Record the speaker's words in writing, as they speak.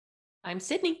I'm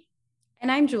Sydney,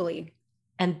 And I'm Julie.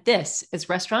 and this is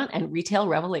Restaurant and Retail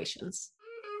Revelations.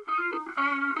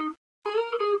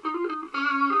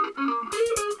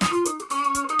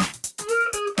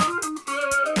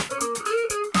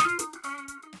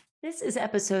 This is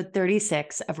episode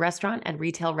 36 of Restaurant and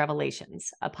Retail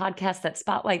Revelations, a podcast that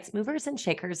spotlights movers and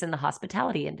shakers in the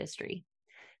hospitality industry.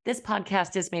 This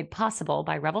podcast is made possible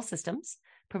by Revel Systems,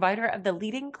 provider of the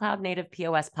leading cloud-native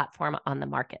POS platform on the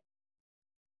market.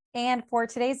 And for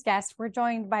today's guest, we're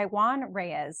joined by Juan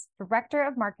Reyes, Director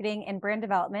of Marketing and Brand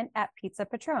Development at Pizza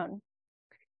Patrón.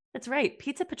 That's right.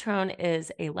 Pizza Patrón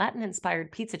is a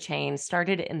Latin-inspired pizza chain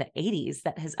started in the 80s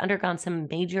that has undergone some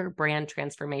major brand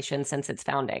transformation since its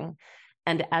founding.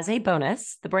 And as a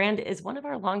bonus, the brand is one of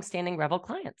our longstanding Revel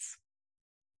clients.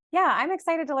 Yeah, I'm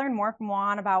excited to learn more from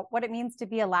Juan about what it means to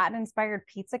be a Latin-inspired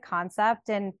pizza concept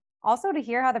and also to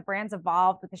hear how the brand's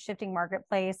evolved with the shifting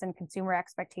marketplace and consumer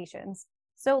expectations.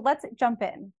 So let's jump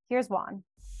in. Here's Juan.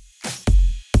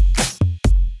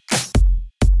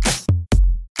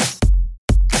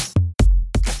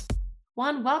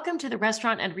 Juan, welcome to the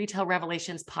Restaurant and Retail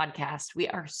Revelations podcast. We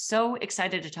are so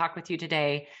excited to talk with you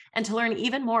today and to learn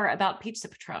even more about Pizza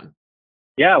Patrón.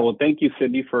 Yeah, well, thank you,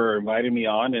 Sydney, for inviting me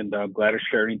on, and I'm glad to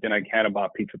share anything I can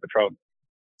about Pizza Patrón.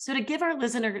 So to give our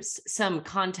listeners some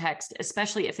context,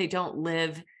 especially if they don't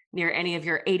live near any of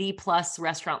your 80 plus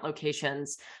restaurant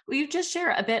locations, will you just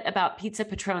share a bit about Pizza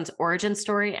Patrón's origin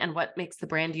story and what makes the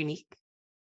brand unique?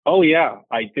 Oh, yeah,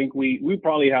 I think we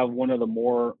probably have one of the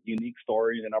more unique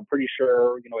stories, and I'm pretty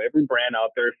sure, every brand out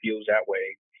there feels that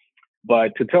way.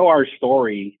 But to tell our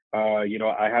story, I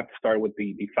have to start with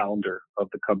the founder of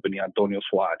the company, Antonio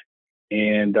Suad.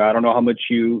 And I don't know how much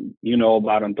you know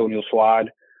about Antonio Suad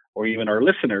or even our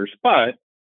listeners, but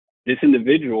this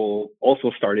individual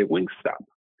also started Wingstop.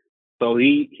 So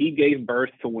he gave birth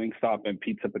to Wingstop and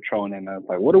Pizza Patrón, and I was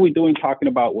like, what are we doing talking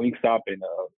about Wingstop in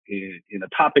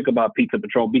a topic about Pizza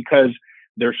Patrón, because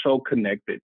they're so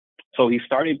connected. So he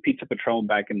started Pizza Patrón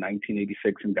back in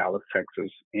 1986 in Dallas,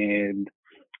 Texas, and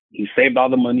he saved all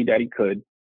the money that he could,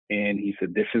 and he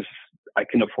said, I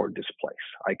can afford this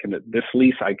place. This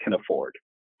lease I can afford.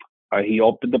 He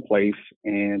opened the place,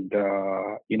 and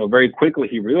very quickly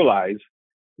he realized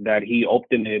that he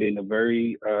opened it in a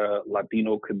very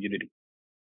Latino community.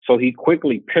 So he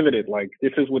quickly pivoted, like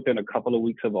this is within a couple of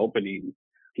weeks of opening.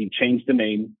 He changed the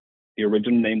name. The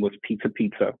original name was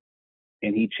Pizza,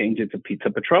 and he changed it to Pizza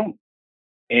Patrón.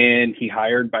 And he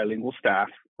hired bilingual staff,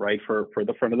 right, for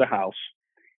the front of the house.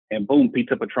 And boom,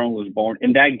 Pizza Patrón was born.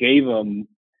 And that gave him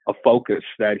a focus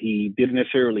that he didn't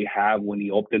necessarily have when he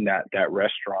opened that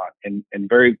restaurant. And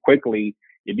very quickly,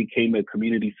 it became a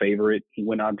community favorite. He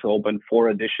went on to open 4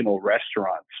 additional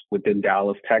restaurants within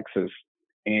Dallas, Texas.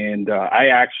 And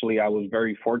I was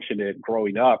very fortunate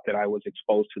growing up that I was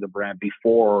exposed to the brand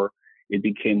before it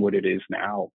became what it is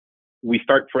now. We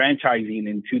start franchising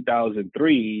in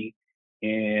 2003.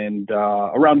 And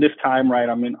around this time, right,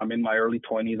 I'm in my early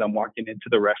 20s. I'm walking into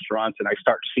the restaurants and I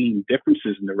start seeing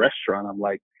differences in the restaurant. I'm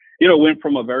like, went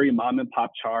from a very mom and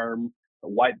pop charm, a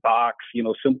white box,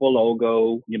 simple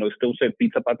logo, still said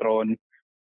Pizza Patrón.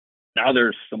 Now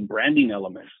there's some branding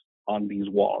elements on these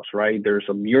walls, right? There's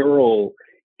a mural,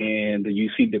 and you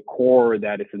see decor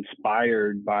that is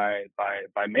inspired by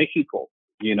Mexico,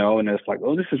 and it's like,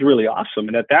 oh, this is really awesome.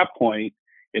 And at that point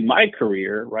in my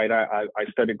career, right, I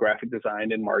studied graphic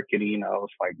design and marketing. I was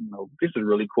like, this is a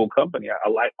really cool company.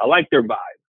 I like their vibe.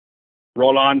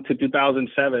 Roll on to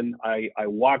 2007. I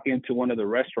walk into one of the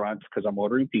restaurants because I'm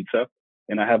ordering pizza,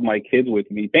 and I have my kids with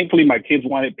me. Thankfully, my kids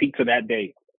wanted pizza that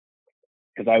day,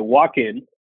 because I walk in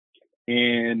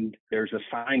and there's a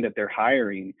sign that they're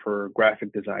hiring for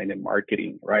graphic design and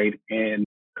marketing, right? And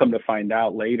come to find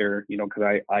out later,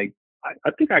 because I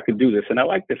think I could do this, and I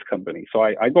like this company. So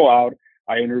I go out,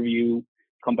 I interview,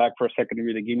 come back for a second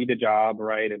interview. They give me the job,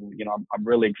 right? And I'm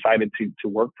really excited to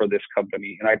work for this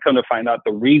company. And I come to find out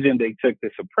the reason they took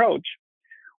this approach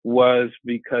was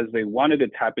because they wanted to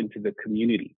tap into the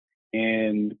community.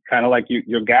 And kind of like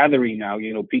you're gathering now,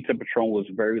 Pizza Patrón was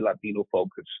very Latino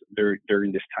focused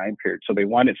during this time period. So they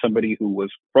wanted somebody who was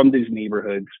from these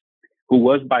neighborhoods, who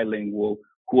was bilingual,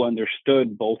 who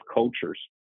understood both cultures.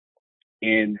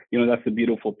 And, that's the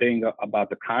beautiful thing about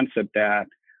the concept, that,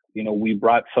 we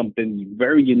brought something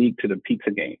very unique to the pizza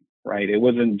game, right? It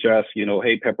wasn't just,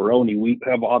 hey, pepperoni. We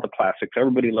have all the classics.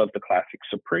 Everybody loves the classic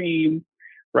Supreme,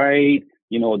 right?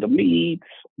 The meats,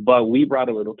 but we brought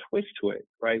a little twist to it,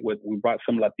 right? We brought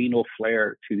some Latino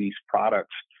flair to these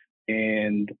products.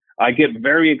 And I get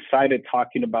very excited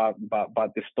talking about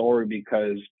this story,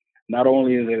 because not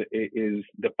only is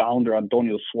the founder,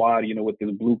 Antonio Suad, with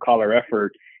his blue collar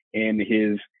effort and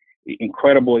his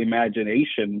incredible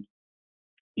imagination,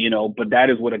 but that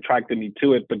is what attracted me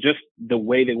to it. But just the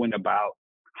way they went about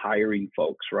hiring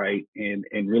folks, right? And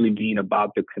really being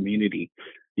about the community.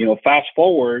 Fast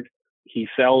forward, he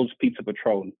sells Pizza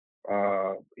Patrón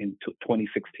in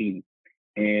 2016.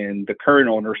 And the current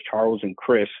owners, Charles and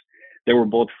Chris, they were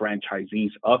both franchisees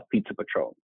of Pizza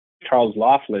Patrón. Charles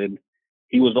Laughlin,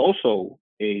 he was also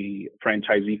a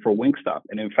franchisee for Wingstop.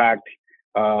 And in fact,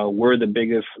 we're the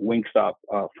biggest Wingstop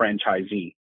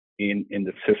franchisee in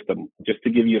the system, just to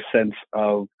give you a sense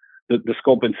of the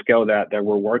scope and scale that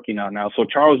we're working on now. So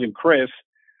Charles and Chris,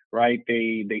 right,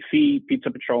 they see Pizza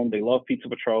Patrón, they love Pizza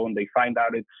Patrón, they find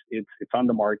out it's on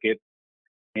the market,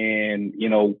 and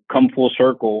come full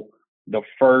circle, the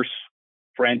first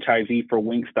franchisee for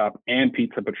Wingstop and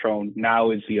Pizza Patrón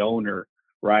now is the owner,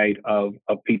 right, of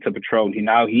Pizza Patrón.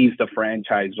 He's the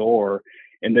franchisor,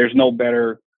 and there's no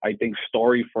better, I think,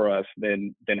 story for us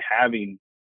than having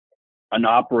an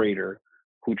operator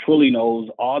who truly knows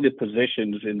all the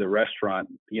positions in the restaurant,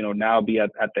 now be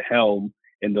at the helm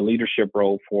in the leadership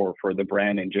role for the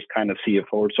brand and just kind of see it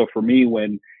forward. So for me,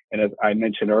 and as I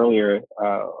mentioned earlier,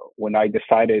 when I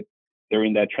decided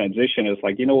during that transition, it's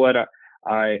like, you know what,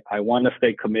 I want to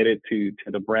stay committed to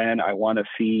the brand. I want to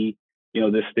see,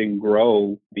 this thing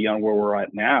grow beyond where we're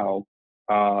at now.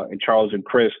 And Charles and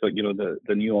Chris,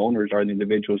 the new owners are the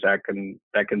individuals that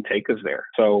can take us there.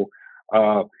 So,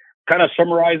 kind of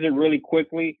summarize it really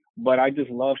quickly, but I just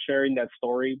love sharing that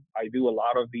story. I do a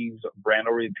lot of these brand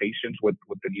orientations with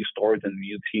the new stores and the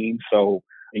new teams. So,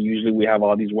 and usually we have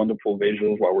all these wonderful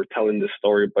visuals while we're telling this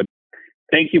story. But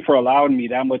thank you for allowing me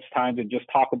that much time to just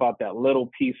talk about that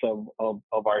little piece of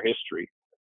our history.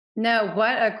 No,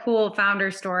 what a cool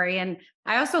founder story. And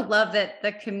I also love that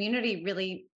the community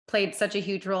really played such a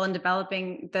huge role in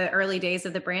developing the early days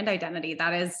of the brand identity.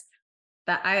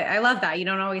 I love that. You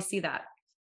don't always see that.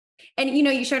 And,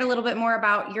 you shared a little bit more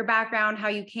about your background, how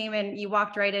you came in, you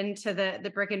walked right into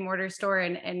the brick and mortar store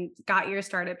and got your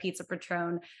start at Pizza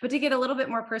Patrón. But to get a little bit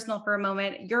more personal for a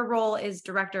moment, your role is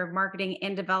Director of Marketing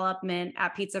and Development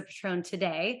at Pizza Patrón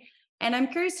today. And I'm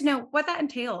curious to know what that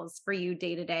entails for you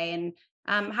day to day, and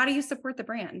how do you support the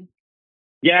brand?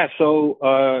 Yeah,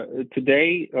 so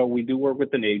today we do work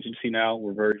with an agency now.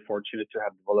 We're very fortunate to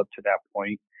have developed to that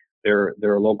point.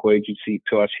 They're a local agency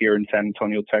to us here in San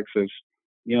Antonio, Texas.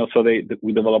 So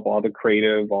we develop all the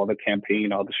creative, all the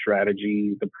campaign, all the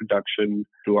strategy, the production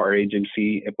through our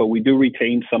agency. But we do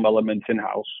retain some elements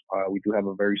in-house. We do have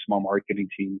a very small marketing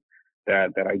team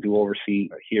that I do oversee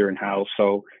here in-house.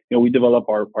 So, we develop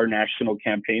our national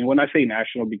campaign. When I say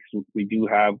national, because we do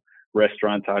have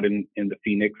restaurants out in the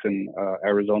Phoenix and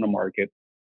Arizona market,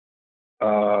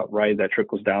 right, that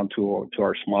trickles down to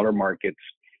our smaller markets.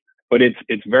 But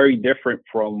it's very different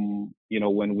from,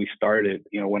 when we started,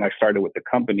 when I started with the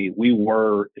company, we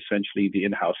were essentially the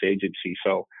in-house agency.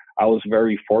 So I was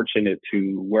very fortunate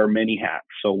to wear many hats.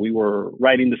 So we were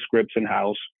writing the scripts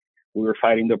in-house. We were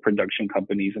fighting the production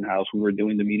companies in-house. We were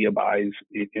doing the media buys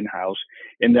in-house.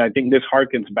 And I think this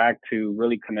harkens back to,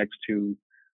 really connects to,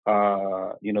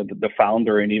 the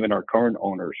founder and even our current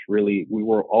owners. Really, we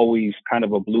were always kind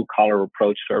of a blue collar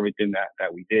approach to everything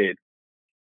that we did.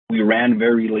 We ran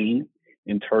very lean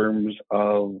in terms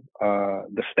of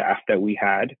the staff that we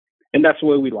had. And that's the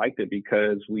way we liked it,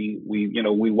 because we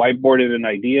whiteboarded an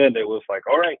idea and it was like,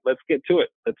 all right, let's get to it.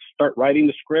 Let's start writing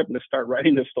the script. Let's start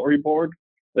writing the storyboard.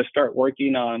 Let's start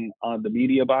working on the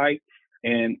media buy.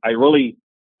 And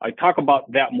I talk about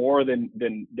that more than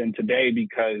today,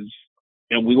 because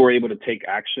we were able to take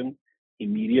action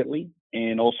immediately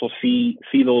and also see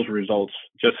those results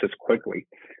just as quickly,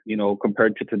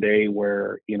 compared to today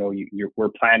where, we're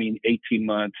planning 18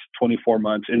 months, 24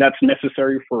 months, and that's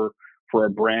necessary for a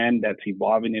brand that's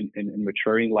evolving and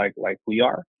maturing like we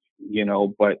are,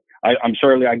 but I'm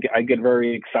certainly, I get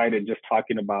very excited just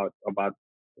talking about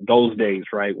those days,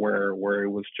 right, where it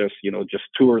was just, just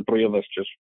two or three of us just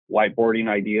whiteboarding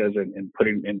ideas and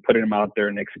putting them out there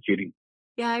and executing.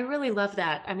 Yeah, I really love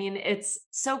that. I mean, it's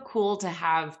so cool to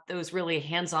have those really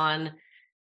hands-on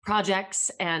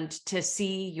projects and to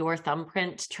see your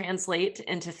thumbprint translate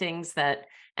into things that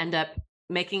end up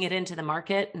making it into the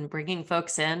market and bringing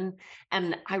folks in.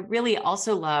 And I really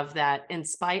also love that in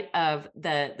spite of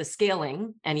the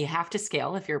scaling, and you have to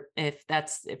scale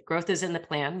if growth is in the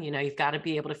plan, you've got to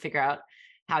be able to figure out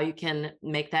how you can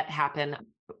make that happen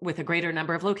with a greater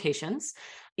number of locations.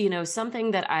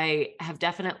 Something that I have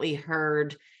definitely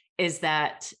heard is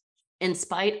that in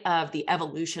spite of the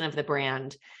evolution of the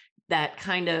brand, that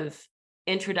kind of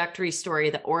introductory story,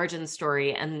 the origin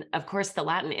story, and of course the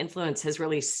Latin influence has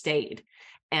really stayed.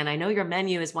 And I know your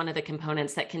menu is one of the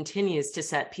components that continues to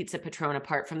set Pizza Patrón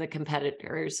apart from the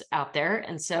competitors out there.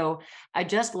 And so I'd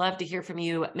just love to hear from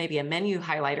you, maybe a menu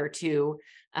highlight or two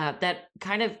that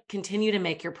kind of continue to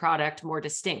make your product more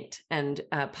distinct and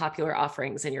popular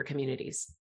offerings in your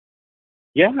communities.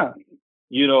 Yeah.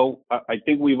 I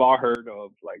think we've all heard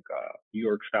of like New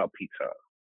York style pizza,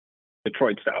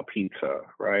 Detroit style pizza,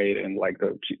 right? And like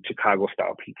the Chicago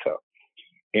style pizza.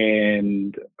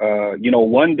 And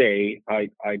one day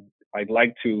I'd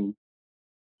like to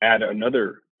add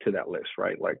another to that list,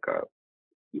 right? Like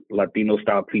Latino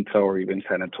style pizza or even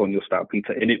San Antonio style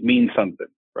pizza, and it means something,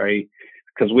 right?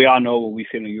 Because we all know when we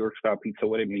say New York style pizza,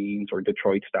 what it means, or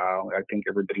Detroit style. I think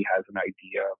everybody has an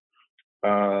idea.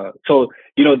 So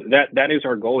that is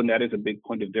our goal, and that is a big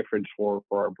point of difference for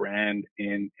our brand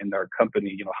and our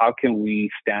company. How can we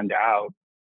stand out,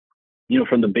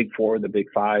 from the big four, the big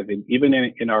five, and even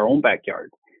in our own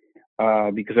backyard,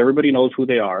 because everybody knows who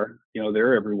they are.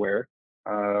 They're everywhere.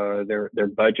 Their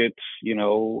budgets,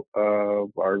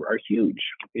 are huge,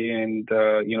 and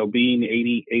being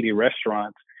 80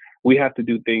 restaurants, we have to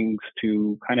do things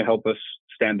to kind of help us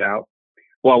stand out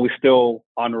while we still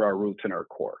honor our roots and our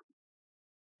core.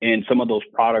 And some of those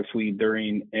products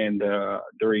during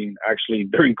COVID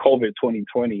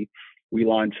 2020, we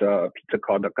launched a pizza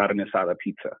called the carne asada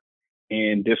pizza.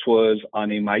 And this was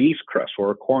on a maíz crust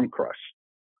or a corn crust.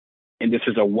 And this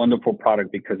is a wonderful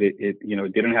product because it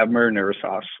didn't have marinara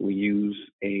sauce. We use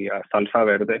a salsa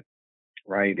verde,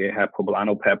 right? It has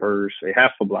poblano peppers,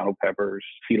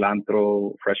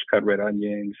 cilantro, fresh cut red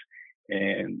onions,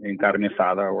 and carne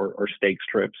asada or steak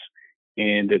strips.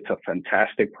 And it's a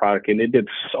fantastic product. And it did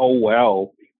so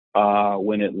well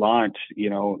when it launched,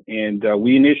 and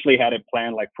we initially had it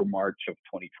planned like for March of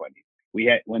 2020. We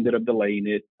ended up delaying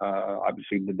it.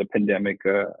 Obviously, the pandemic,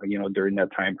 during that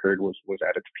time period was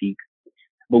at its peak.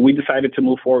 But we decided to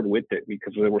move forward with it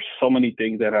because there were so many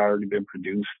things that had already been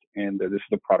produced, and this is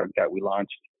the product that we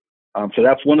launched. So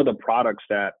that's one of the products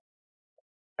that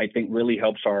I think really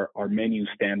helps our menu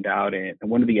stand out, and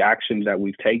one of the actions that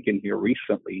we've taken here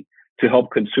recently to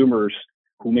help consumers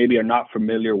who maybe are not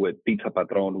familiar with Pizza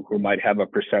Patrón, who might have a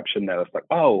perception that it's like,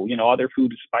 oh, other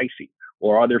food is spicy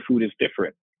or other food is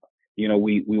different.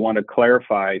 We want to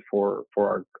clarify for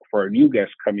our new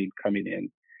guests coming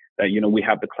in that, we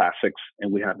have the classics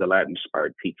and we have the Latin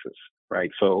inspired pizzas,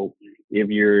 right? So if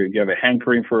you have a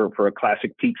hankering for a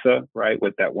classic pizza, right,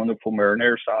 with that wonderful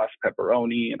marinara sauce,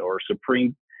 pepperoni, or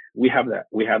supreme, we have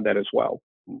that as well.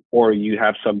 Or you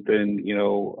have something,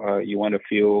 you want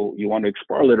to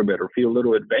explore a little bit or feel a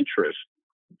little adventurous.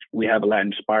 We have a Latin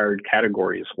inspired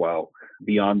category as well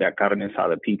beyond that carne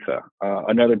asada pizza.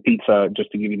 Another pizza,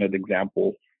 just to give you another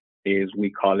example, is we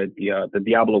call it the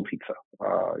Diablo pizza.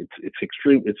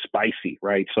 It's spicy,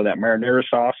 right? So that marinara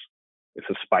sauce, it's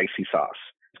a spicy sauce.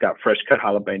 It's got fresh cut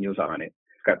jalapenos on it.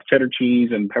 It's got cheddar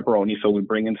cheese and pepperoni. So we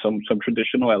bring in some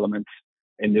traditional elements.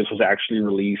 And this was actually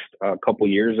released a couple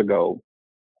years ago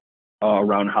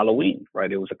around Halloween,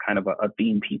 right? It was a kind of a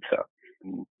theme pizza.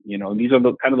 These are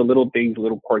the kind of the little things,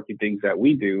 little quirky things that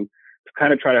we do to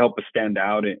kind of try to help us stand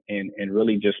out and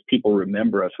really just people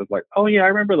remember us as like, oh yeah, I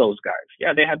remember those guys.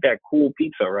 Yeah, they had that cool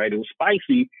pizza, right? It was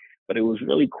spicy, but it was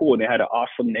really cool. And they had an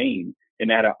awesome name and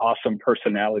they had an awesome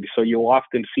personality. So you'll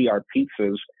often see our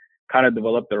pizzas kind of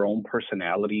develop their own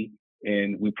personality.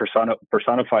 And we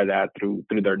personify that through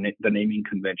the naming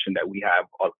convention that we have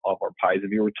of our pies.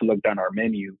 If you were to look down our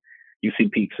menu, you see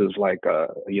pizzas like,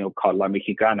 called La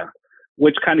Mexicana,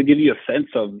 which kind of give you a sense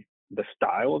of the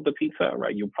style of the pizza,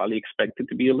 right? You'll probably expect it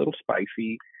to be a little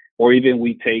spicy, or even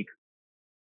we take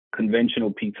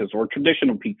conventional pizzas or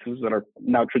traditional pizzas that are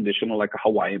now traditional, like a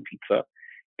Hawaiian pizza.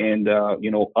 And,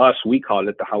 we call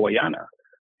it the Hawaiiana,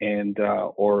 and,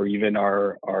 or even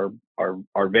our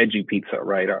veggie pizza,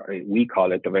 right? We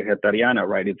call it the Vegetariana,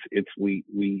 right? We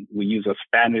use a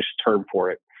Spanish term for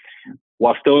it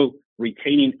while still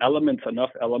retaining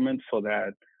enough elements so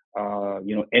that,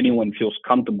 anyone feels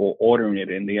comfortable ordering it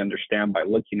and they understand by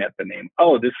looking at the name,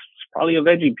 oh, this is probably a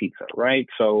veggie pizza, right?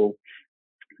 So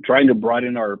trying to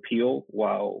broaden our appeal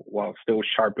while still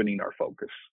sharpening our focus.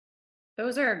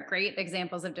 Those are great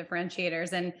examples of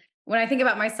differentiators. And when I think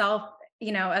about myself,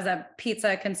 as a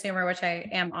pizza consumer, which I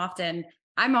am often,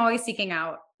 I'm always seeking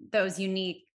out those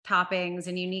unique toppings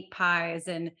and unique pies.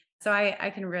 And so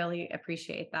I can really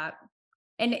appreciate that.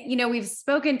 And, we've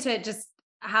spoken to just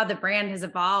how the brand has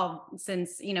evolved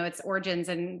since, its origins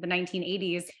in the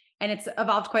 1980s, and it's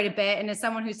evolved quite a bit. And as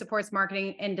someone who supports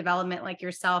marketing and development like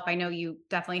yourself, I know you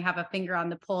definitely have a finger on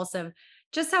the pulse of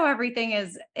just how everything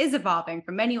is evolving,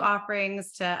 from menu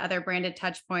offerings to other branded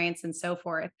touch points and so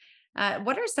forth.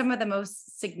 What are some of the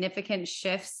most significant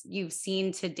shifts you've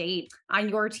seen to date on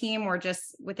your team or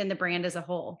just within the brand as a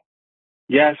whole?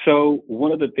 Yeah, so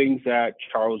one of the things that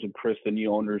Charles and Chris, the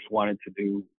new owners, wanted to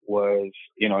do was,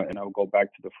 and I'll go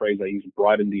back to the phrase I used,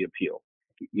 broaden the appeal.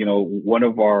 One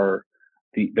of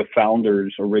the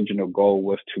founders' original goal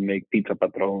was to make Pizza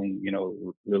Patron,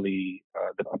 really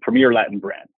a premier Latin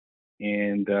brand.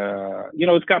 And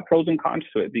it's got pros and cons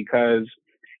to it because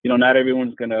not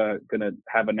everyone's gonna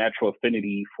have a natural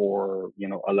affinity for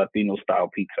a Latino style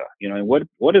pizza. And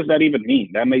what does that even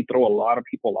mean? That may throw a lot of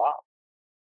people off.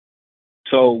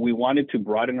 So we wanted to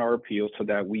broaden our appeal so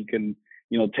that we can,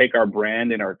 take our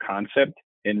brand and our concept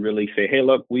and really say, hey,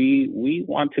 look, we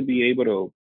want to be able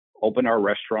to open our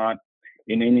restaurant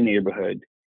in any neighborhood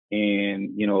and,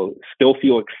 still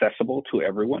feel accessible to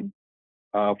everyone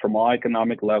from all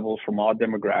economic levels, from all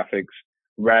demographics,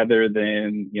 rather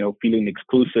than, feeling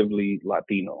exclusively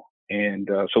Latino. And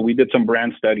so we did some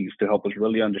brand studies to help us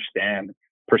really understand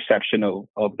perception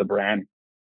of the brand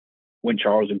when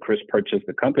Charles and Chris purchased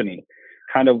the company.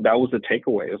 Kind of that was the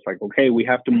takeaway. It's like, okay, we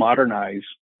have to modernize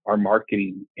our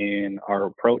marketing and our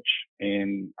approach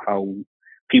and how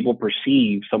people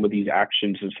perceive some of these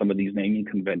actions and some of these naming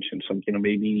conventions. Some,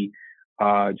 maybe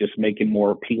just make it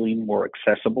more appealing, more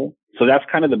accessible. So that's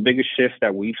kind of the biggest shift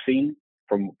that we've seen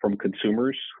from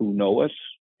consumers who know us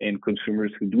and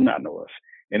consumers who do not know us,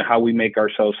 and how we make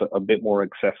ourselves a bit more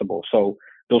accessible. So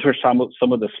those are some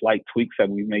of the slight tweaks that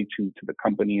we've made to the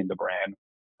company and the brand.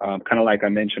 Kind of like I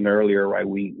mentioned earlier, right?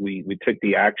 We took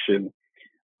the action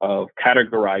of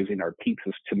categorizing our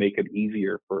pizzas to make it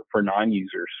easier for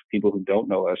non-users, people who don't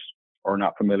know us or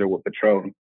not familiar with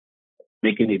Patron,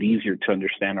 making it easier to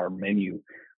understand our menu,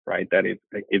 right? That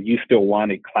if you still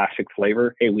want a classic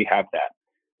flavor, hey, we have that.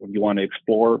 If you want to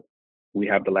explore, we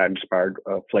have the Latin-inspired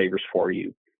flavors for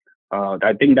you.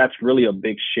 I think that's really a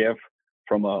big shift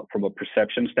from a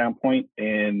perception standpoint,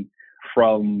 and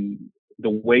from the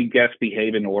way guests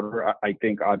behave in order. I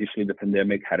think obviously the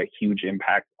pandemic had a huge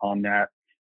impact on that.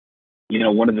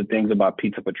 One of the things about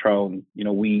Pizza Patron,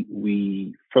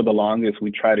 we for the longest,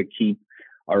 we try to keep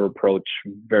our approach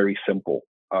very simple,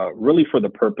 really for the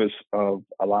purpose of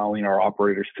allowing our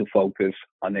operators to focus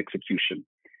on execution.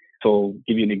 So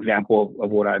give you an example of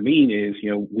what I mean is,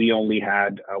 we only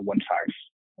had one size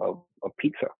of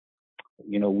pizza.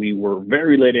 We were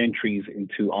very late entries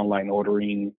into online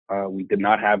ordering. We did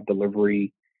not have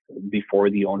delivery before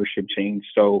the ownership change.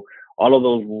 So all of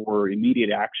those were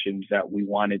immediate actions that we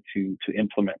wanted to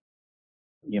implement.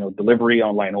 Delivery,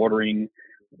 online ordering,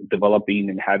 developing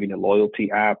and having a loyalty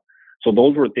app. So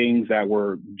those were things that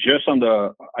were just on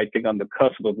the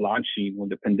cusp of launching when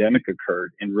the pandemic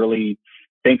occurred. And really,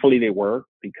 thankfully they were,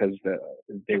 because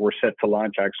they were set to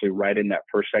launch actually right in that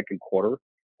second quarter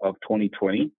of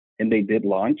 2020. And they did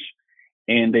launch,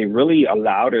 and they really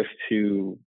allowed us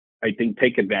to, I think,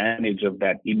 take advantage of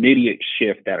that immediate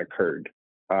shift that occurred,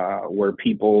 where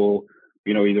people,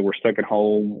 either were stuck at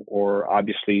home or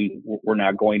obviously were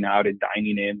not going out and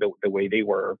dining in the way they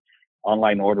were.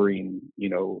 Online ordering,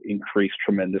 increased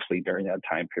tremendously during that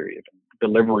time period.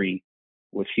 Delivery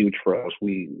was huge for us.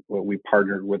 We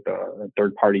partnered with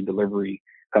third-party delivery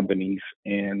companies,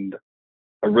 and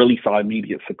I really saw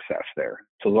immediate success there.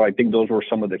 So I think those were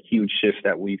some of the huge shifts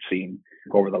that we've seen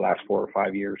over the last 4 or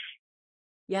 5 years.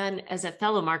 Yeah. And as a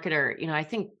fellow marketer, I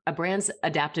think a brand's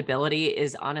adaptability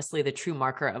is honestly the true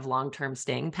marker of long-term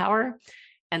staying power.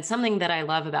 And something that I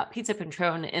love about Pizza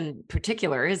Patrón in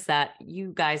particular is that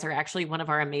you guys are actually one of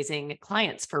our amazing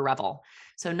clients for Revel.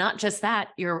 So not just that,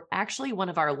 you're actually one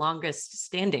of our longest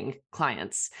standing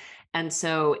clients. And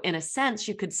so in a sense,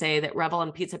 you could say that Revel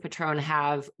and Pizza Patrón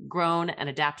have grown and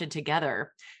adapted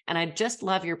together. And I just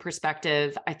love your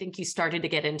perspective. I think you started to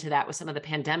get into that with some of the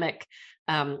pandemic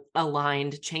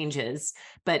aligned changes,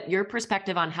 but your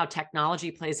perspective on how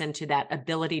technology plays into that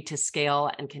ability to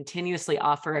scale and continuously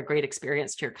offer a great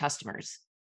experience to your customers.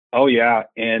 Oh, yeah.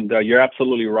 And you're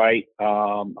absolutely right.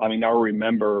 I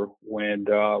remember when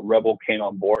Revel came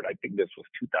on board, I think this was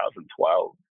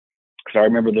 2012, because I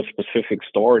remember the specific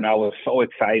store, and I was so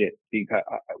excited because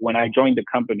when I joined the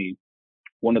company,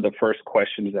 one of the first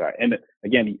questions and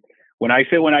again, when I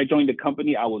joined the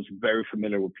company, I was very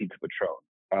familiar with Pizza Patrón.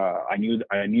 I knew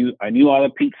all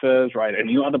the pizzas, right? I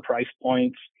knew all the price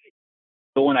points.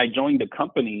 So when I joined the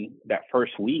company that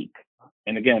first week,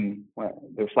 and again,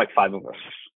 there was like 5 of us.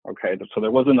 Okay, so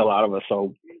there wasn't a lot of us.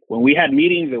 So when we had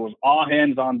meetings, it was all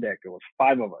hands on deck. It was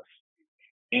 5 of us,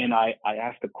 and I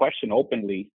asked the question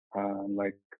openly,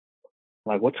 like,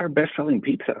 what's our best selling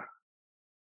pizza?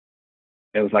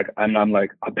 It was like, and I'm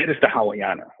like, I bet it's the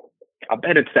Hawaiiana. I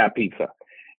bet it's that pizza.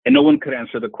 And no one could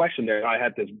answer the question there. I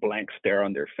had this blank stare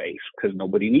on their face because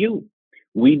nobody knew.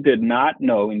 We did not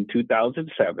know in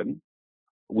 2007.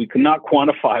 We could not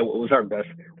quantify what was our best.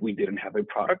 We didn't have a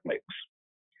product mix.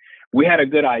 We had a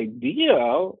good idea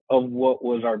of what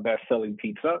was our best selling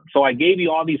pizza. So I gave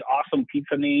you all these awesome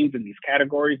pizza names and these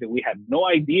categories that we had no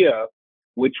idea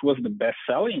which was the best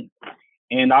selling.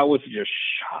 And I was just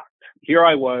shocked. Here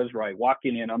I was, right,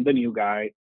 walking in, I'm the new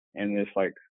guy. And it's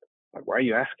like, why are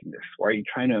you asking this? Why are you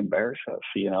trying to embarrass us?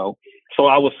 So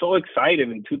I was so excited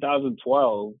in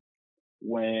 2012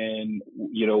 when,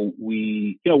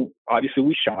 obviously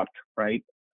we shopped, right?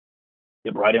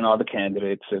 Brought in all the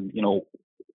candidates and,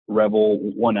 Revel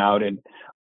won out. And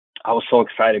I was so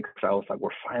excited because I was like, we're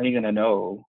finally going to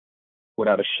know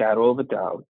without a shadow of a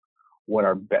doubt what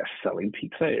our best selling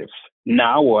pizza is.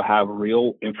 Now we'll have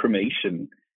real information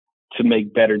to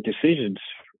make better decisions,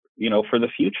 for the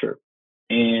future.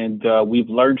 And we've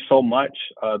learned so much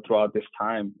throughout this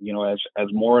time, as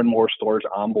more and more stores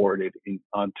onboarded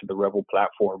onto the Revel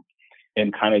platform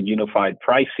and kind of unified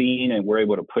pricing, and we're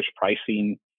able to push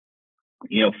pricing,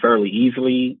 fairly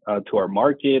easily to our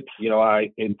markets.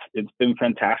 It's been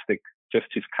fantastic just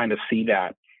to kind of see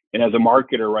that. And as a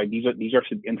marketer, right, these are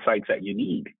some insights that you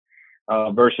need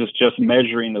versus just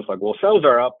measuring as like, well, sales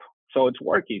are up, so it's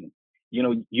working.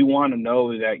 You want to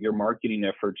know that your marketing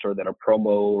efforts or that a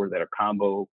promo or that a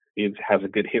combo has a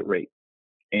good hit rate.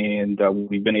 And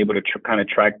we've been able to kind of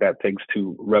track that thanks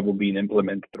to Revel being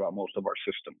implemented throughout most of our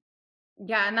system.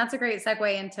 Yeah, and that's a great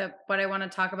segue into what I want to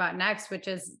talk about next, which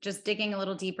is just digging a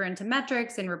little deeper into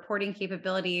metrics and reporting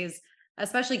capabilities,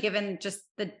 especially given just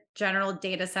the general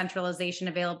data centralization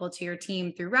available to your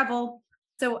team through Revel.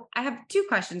 So I have two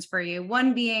questions for you.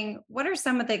 One being, what are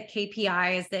some of the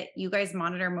KPIs that you guys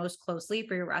monitor most closely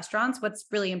for your restaurants? What's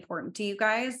really important to you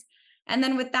guys? And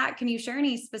then with that, can you share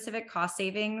any specific cost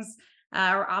savings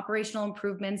or operational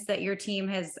improvements that your team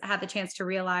has had the chance to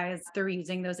realize through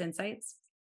using those insights?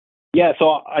 Yeah,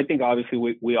 so I think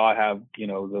obviously we all have,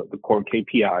 the core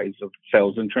KPIs of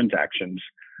sales and transactions,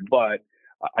 but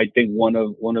I think one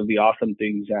of the awesome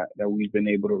things that we've been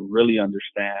able to really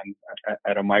understand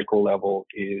at a micro level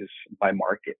is by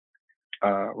market,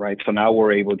 right? So now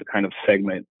we're able to kind of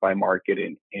segment by market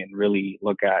and really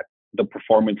look at the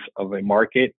performance of a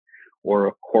market or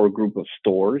a core group of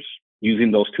stores using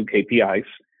those two KPIs,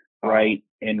 right?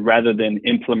 And rather than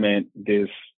implement this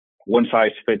one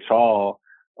size fits all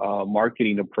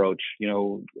marketing approach,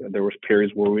 there was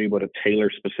periods where we were able to tailor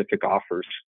specific offers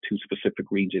to specific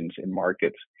regions and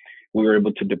markets. We were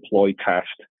able to deploy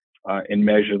tests and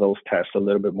measure those tests a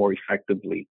little bit more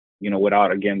effectively,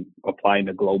 without, again, applying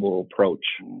a global approach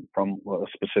from a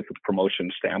specific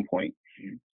promotion standpoint.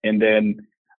 And then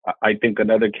I think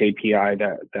another KPI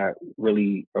that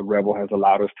really Revel has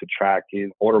allowed us to track is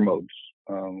order modes,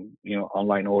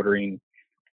 online ordering,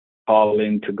 call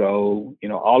in to go,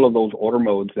 all of those order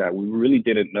modes that we really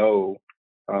didn't know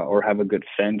or have a good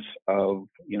sense of,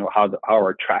 how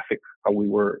our traffic, how we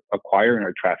were acquiring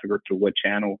our traffic or through what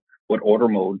channel, what order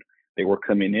mode they were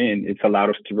coming in. It's allowed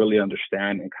us to really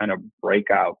understand and kind of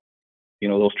break out,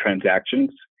 those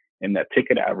transactions and that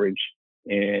ticket average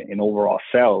and overall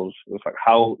sales. It's like,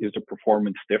 how is the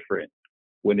performance different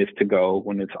when it's to go,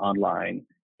 when it's online,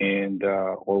 and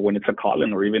or when it's a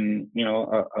call-in or even,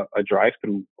 a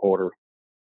drive-through order.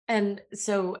 And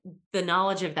so the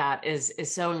knowledge of that is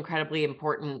so incredibly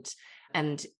important.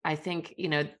 And I think,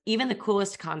 even the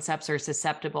coolest concepts are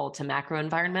susceptible to macro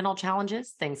environmental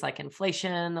challenges, things like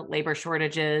inflation, labor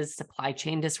shortages, supply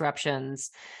chain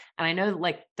disruptions. And I know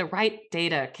the right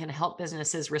data can help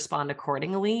businesses respond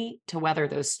accordingly to weather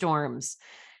those storms.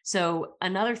 So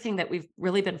another thing that we've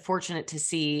really been fortunate to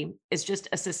see is just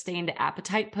a sustained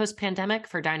appetite post-pandemic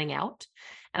for dining out.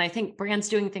 And I think brands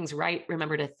doing things right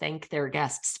remember to thank their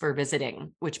guests for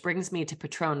visiting, which brings me to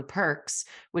Patrón Perks,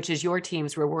 which is your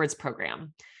team's rewards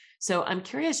program. So I'm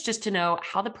curious just to know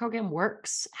how the program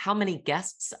works, how many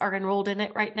guests are enrolled in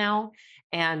it right now,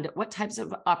 and what types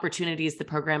of opportunities the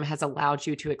program has allowed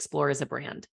you to explore as a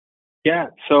brand. Yeah,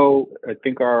 so I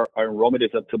think our enrollment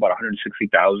is up to about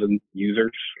 160,000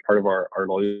 users, part of our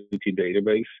loyalty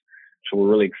database. So we're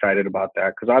really excited about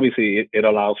that because obviously it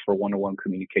allows for one-to-one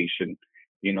communication,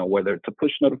 whether it's a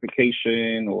push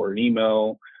notification or an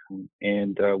email.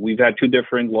 And we've had two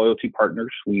different loyalty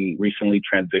partners. We recently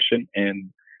transitioned,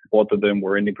 and both of them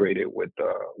were integrated with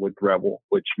Revel,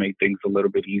 which made things a little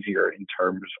bit easier in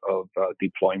terms of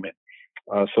deployment.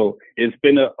 So it's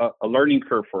been a learning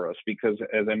curve for us because,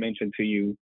 as I mentioned to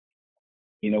you,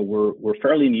 we're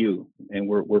fairly new and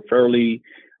we're fairly,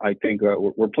 I think,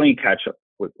 we're playing catch up,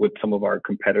 with some of our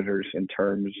competitors in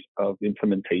terms of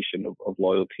implementation of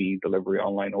loyalty, delivery,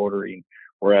 online ordering,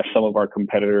 whereas some of our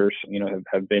competitors,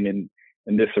 have been in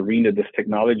this arena, this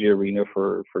technology arena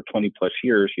for 20 plus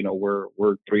years.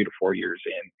 We're 3 to 4 years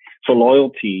in. So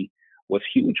loyalty was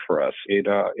huge for us. It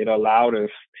allowed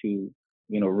us to,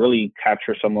 really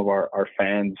capture some of our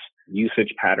fans'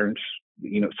 usage patterns,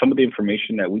 some of the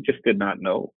information that we just did not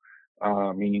know,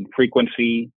 meaning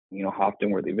frequency, how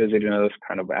often were they visiting us,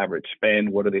 kind of average spend,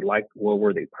 what do they like, what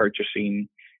were they purchasing.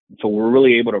 So we're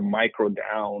really able to micro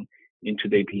down into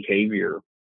their behavior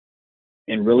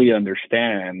and really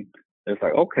understand. It's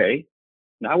like, okay,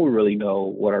 now we really know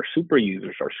what our super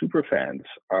users, our super fans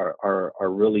are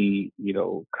really,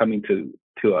 coming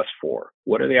to us for.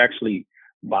 What are they actually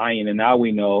buying? And now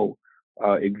we know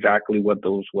exactly what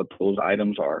those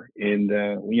items are. And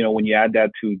when you add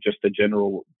that to just the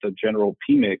general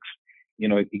PMix,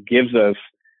 it gives us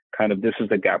kind of, this is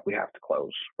the gap we have to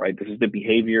close, right? This is the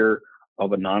behavior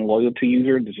of a non-loyalty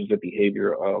user. This is the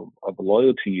behavior of a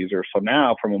loyalty user. So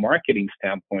now from a marketing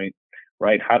standpoint,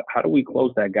 right, how do we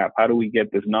close that gap? How do we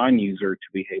get this non-user to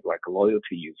behave like a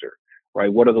loyalty user,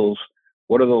 right? What are those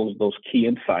key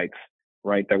insights,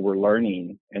 right, that we're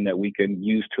learning and that we can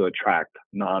use to attract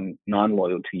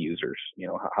non-loyalty users?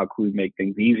 How can we make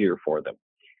things easier for them?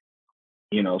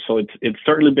 So it's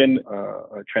certainly been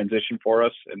a transition for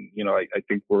us, and I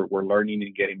think we're learning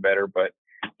and getting better. But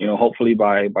hopefully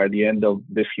by the end of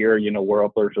this year, we're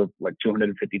upwards of like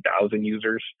 250,000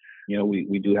 users.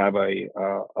 We do have a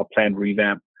planned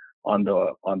revamp on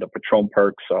the Patron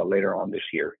perks later on this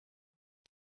year.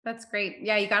 That's great.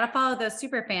 Yeah, you got to follow those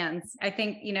super fans. I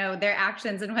think their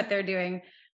actions and what they're doing,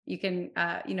 you can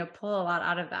pull a lot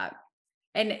out of that.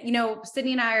 And,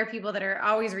 Sydney and I are people that are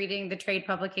always reading the trade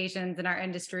publications in our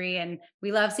industry. And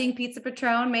we love seeing Pizza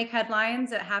Patron make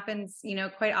headlines. It happens,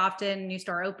 quite often, new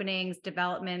store openings,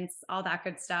 developments, all that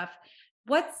good stuff.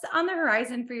 What's on the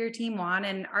horizon for your team, Juan?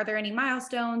 And are there any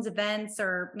milestones, events,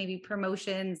 or maybe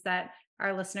promotions that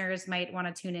our listeners might want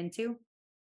to tune into?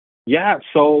 Yeah.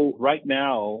 So right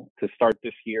now, to start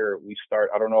this year,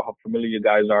 I don't know how familiar you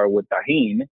guys are with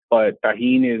Tajín, but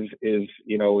Tajín is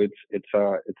it's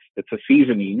a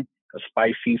seasoning, a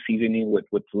spicy seasoning with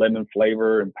lemon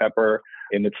flavor and pepper,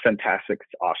 and it's fantastic.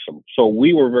 It's awesome. So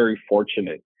we were very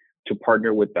fortunate to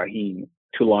partner with Tajín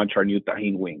to launch our new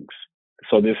Tajín wings.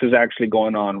 So this is actually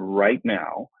going on right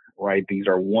now, right? These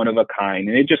are one of a kind,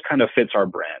 and it just kind of fits our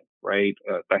brand, right?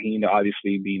 Tajín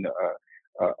obviously being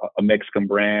a Mexican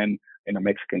brand and a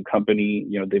Mexican company,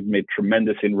 they've made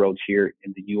tremendous inroads here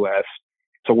in the U.S.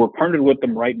 So we're partnered with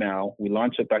them right now. We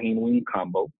launched a Tajín wing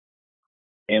combo.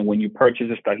 And when you purchase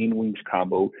this Tajín wings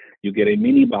combo, you get a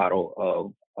mini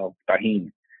bottle of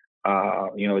Tajín.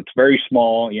 It's very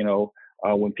small,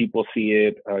 when people see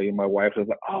it, my wife is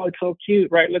like, "Oh, it's so cute,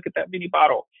 right? Look at that mini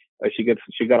bottle." She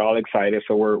got all excited.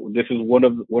 So this is one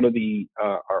of the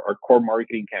our core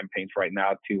marketing campaigns right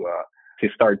now to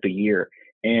start the year.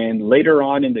 And later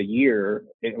on in the year,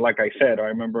 like I said, I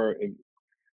remember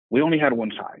we only had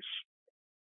one size,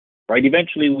 right?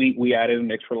 Eventually we added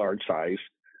an extra large size,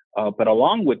 but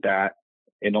along with that,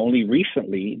 and only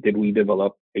recently did we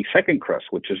develop a second crust,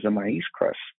 which is the maíz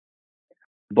crust.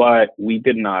 But we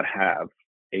did not have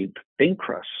a thin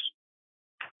crust.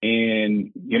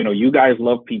 And you guys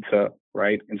love pizza,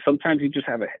 right? And sometimes you just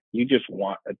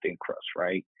want a thin crust,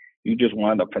 right? You just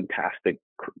want a fantastic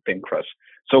thin crust.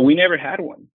 So we never had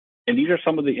one. And these are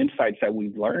some of the insights that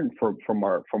we've learned from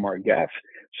our guests.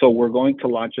 So we're going to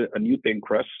launch a new thin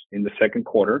crust in the second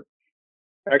quarter.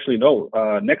 Actually, no,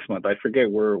 next month. I forget.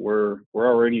 We're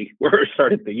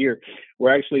started the year.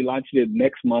 We're actually launching it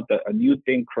next month, a new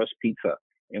thin crust pizza.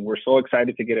 And we're so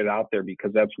excited to get it out there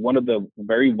because that's one of the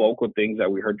very vocal things that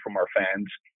we heard from our fans,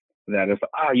 that is,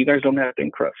 you guys don't have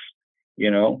thin crust.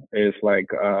 It's like,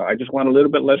 I just want a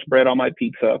little bit less bread on my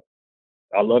pizza.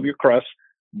 I love your crust,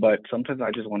 but sometimes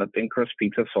I just want a thin crust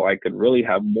pizza so I could really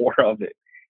have more of it.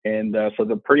 And so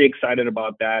they're pretty excited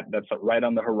about that. That's right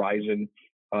on the horizon.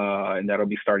 And that'll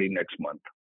be starting next month.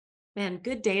 Man,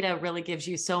 good data really gives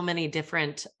you so many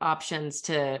different options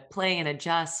to play and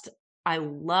adjust. I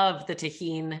love the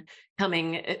Tajín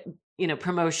coming,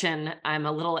 promotion. I'm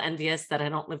a little envious that I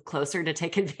don't live closer to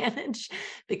take advantage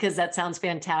because that sounds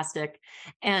fantastic.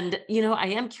 And, I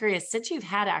am curious, since you've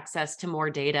had access to more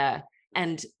data,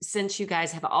 and since you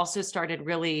guys have also started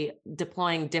really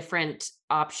deploying different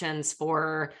options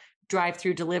for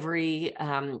drive-through delivery,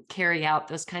 carry out,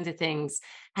 those kinds of things,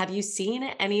 have you seen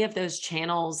any of those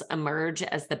channels emerge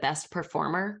as the best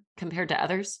performer compared to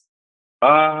others?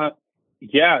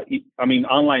 Yeah, I mean,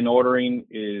 online ordering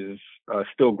is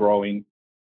still growing.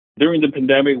 During the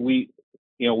pandemic, we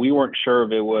we weren't sure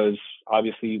if it was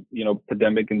obviously,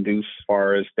 pandemic induced as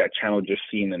far as that channel just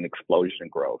seeing an explosion in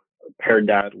growth. Paired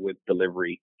that with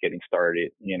delivery getting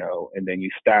started, and then you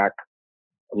stack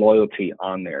loyalty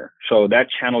on there. So that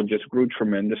channel just grew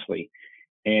tremendously.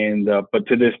 And, but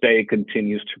to this day, it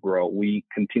continues to grow. We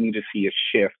continue to see a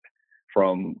shift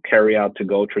from carry out to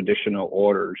go traditional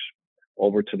orders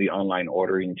over to the online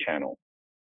ordering channel.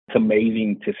 It's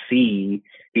amazing to see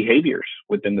behaviors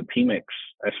within the PMix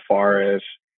as far as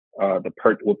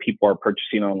what people are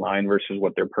purchasing online versus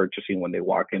what they're purchasing when they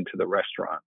walk into the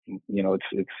restaurant.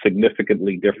 It's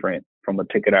significantly different from a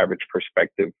ticket average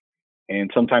perspective. And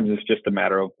sometimes it's just a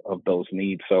matter of those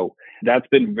needs. So that's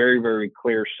been very, very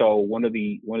clear. So one of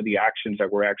the actions that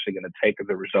we're actually going to take as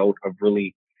a result of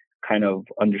really kind of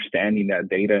understanding that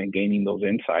data and gaining those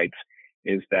insights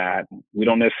is that we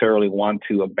don't necessarily want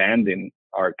to abandon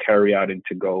our carry out and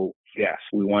to go guests.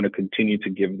 We want to continue to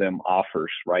give them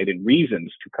offers, right, and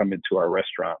reasons to come into our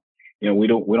restaurant. We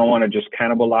don't want to just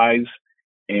cannibalize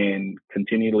and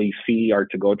continually see our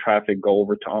to-go traffic go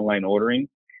over to online ordering,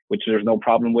 which there's no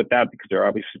problem with that because they're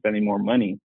obviously spending more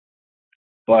money.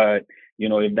 But,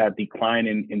 if that decline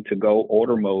in to-go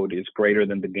order mode is greater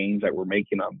than the gains that we're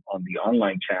making on the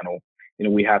online channel,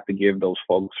 we have to give those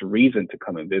folks a reason to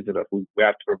come and visit us. We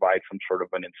have to provide some sort of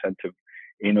an incentive.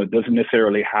 It doesn't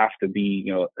necessarily have to be,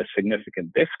 a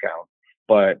significant discount,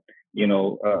 but,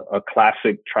 a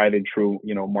classic tried and true,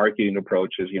 marketing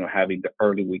approach is, having the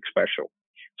early week special.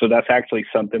 So that's actually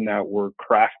something that we're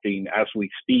crafting as we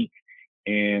speak.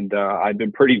 And I've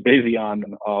been pretty busy on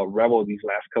Revel these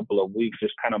last couple of weeks,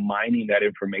 just kind of mining that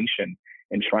information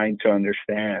and trying to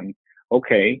understand,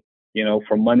 okay,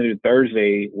 from Monday to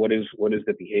Thursday, what is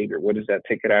the behavior? What is that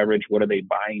ticket average? What are they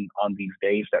buying on these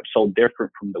days that's so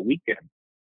different from the weekend?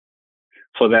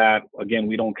 So that, again,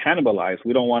 we don't cannibalize.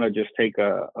 We don't want to just take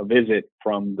a visit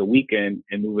from the weekend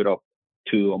and move it up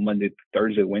to a Monday to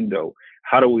Thursday window.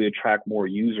 How do we attract more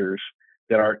users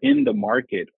that are in the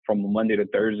market from a Monday to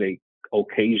Thursday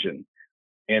occasion?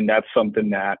 And that's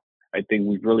something that I think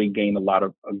we've really gained a lot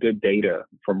of good data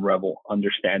from Revel,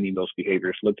 understanding those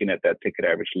behaviors, looking at that ticket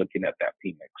average, looking at that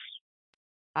PMix.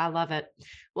 I love it.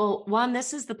 Well, Juan,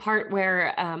 this is the part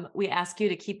where we ask you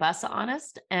to keep us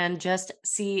honest and just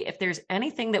see if there's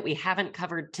anything that we haven't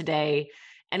covered today,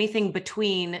 anything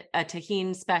between a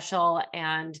Tajin special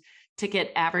and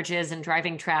ticket averages and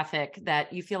driving traffic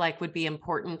that you feel like would be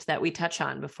important that we touch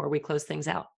on before we close things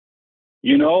out.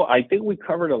 I think we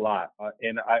covered a lot.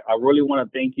 And I really want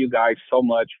to thank you guys so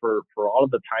much for all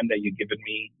of the time that you've given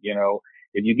me.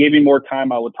 If you gave me more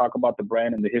time, I would talk about the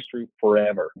brand and the history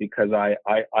forever because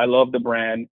I love the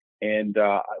brand. And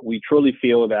we truly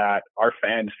feel that our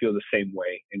fans feel the same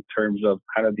way in terms of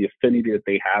kind of the affinity that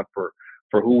they have for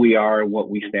who we are and what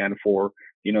we stand for.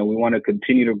 We want to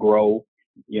continue to grow,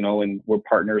 and we're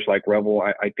partners like Revel.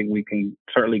 I think we can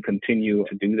certainly continue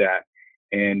to do that.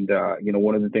 And,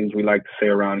 one of the things we like to say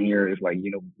around here is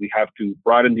we have to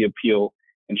broaden the appeal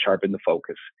and sharpen the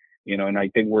focus, and I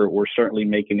think we're certainly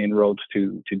making inroads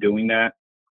to doing that,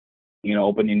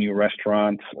 opening new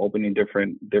restaurants, opening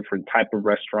different type of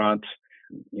restaurants.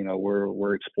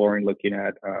 We're exploring, looking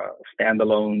at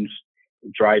standalones,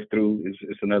 drive-through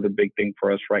is another big thing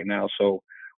for us right now. So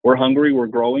we're hungry, we're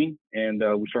growing, and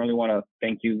we certainly want to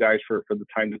thank you guys for the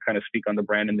time to kind of speak on the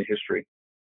brand and the history.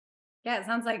 Yeah, it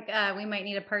sounds like we might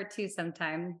need a part 2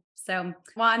 sometime. So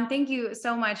Juan, thank you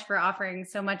so much for offering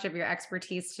so much of your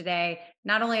expertise today,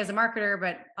 not only as a marketer,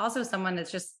 but also someone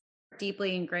that's just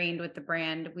deeply ingrained with the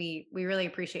brand. We really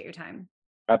appreciate your time.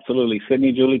 Absolutely.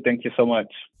 Sydney, Julie, thank you so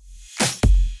much.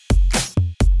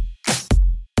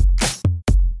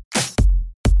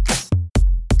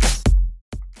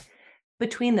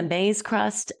 Between the maize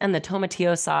crust and the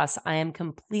tomatillo sauce, I am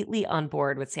completely on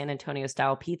board with San Antonio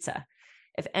style pizza.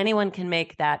 If anyone can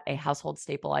make that a household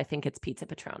staple, I think it's Pizza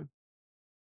Patrón.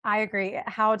 I agree.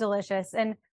 How delicious.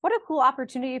 And what a cool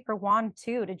opportunity for Juan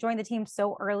too, to join the team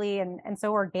so early and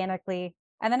so organically,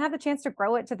 and then have the chance to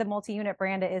grow it to the multi-unit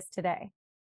brand it is today.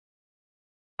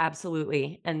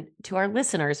 Absolutely. And to our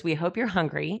listeners, we hope you're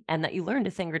hungry and that you learned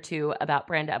a thing or two about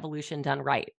brand evolution done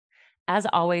right. As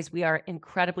always, we are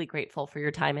incredibly grateful for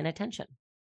your time and attention.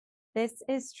 This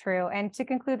is true. And to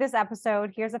conclude this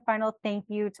episode, here's a final thank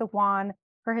you to Juan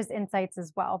for his insights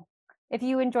as well. If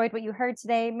you enjoyed what you heard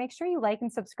today, make sure you like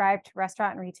and subscribe to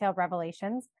Restaurant and Retail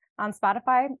Revelations on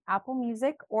Spotify, Apple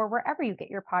Music, or wherever you get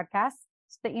your podcasts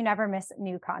so that you never miss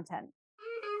new content.